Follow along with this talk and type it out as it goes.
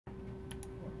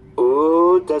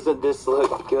Doesn't this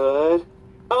look good?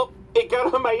 Oh, it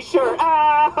got on my shirt.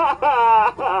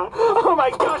 Ah! Oh my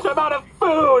gosh, I'm out of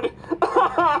food.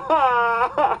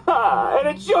 And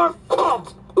it's your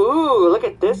fault. Ooh, look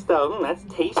at this though. That's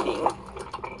tasty.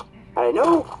 I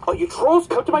know all you trolls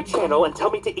come to my channel and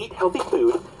tell me to eat healthy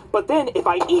food, but then if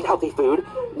I eat healthy food,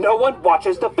 no one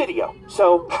watches the video.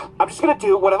 So I'm just gonna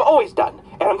do what I've always done,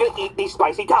 and I'm gonna eat these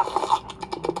spicy tacos.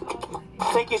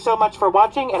 Thank you so much for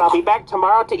watching, and I'll be back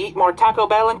tomorrow to eat more Taco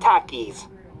Bell and Takis.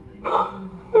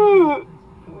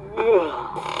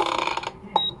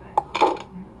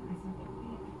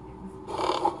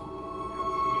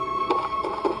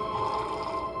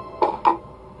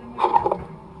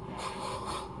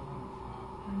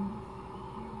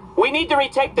 We need to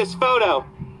retake this photo.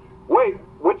 Wait,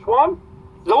 which one?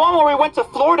 The one where we went to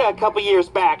Florida a couple years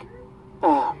back.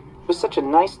 It was such a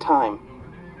nice time.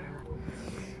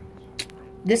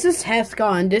 This is has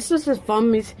gone. This is as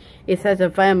fun as it has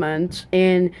environment,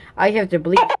 and I have to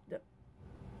believe.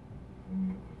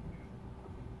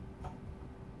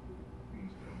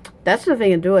 That's the thing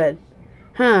to do it,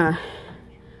 huh?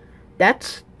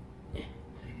 This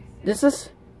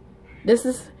is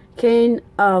kind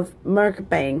of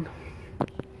mukbang.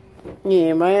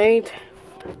 Yeah, right.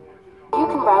 You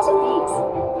can browse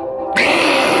these.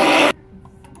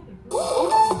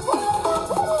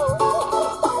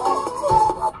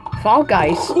 Fall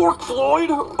Guys. Pork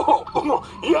Floyd? Oh,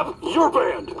 yep, your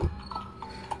band.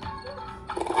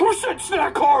 Who said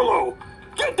Snack Harlow?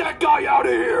 Get that guy out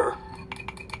of here.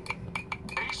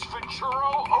 Ace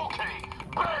Venturo? Okay,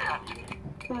 band.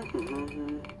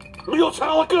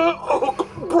 Metallica? Oh,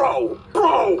 bro.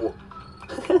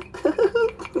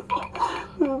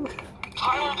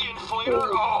 Tyler the Inflator?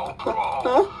 Oh, bro.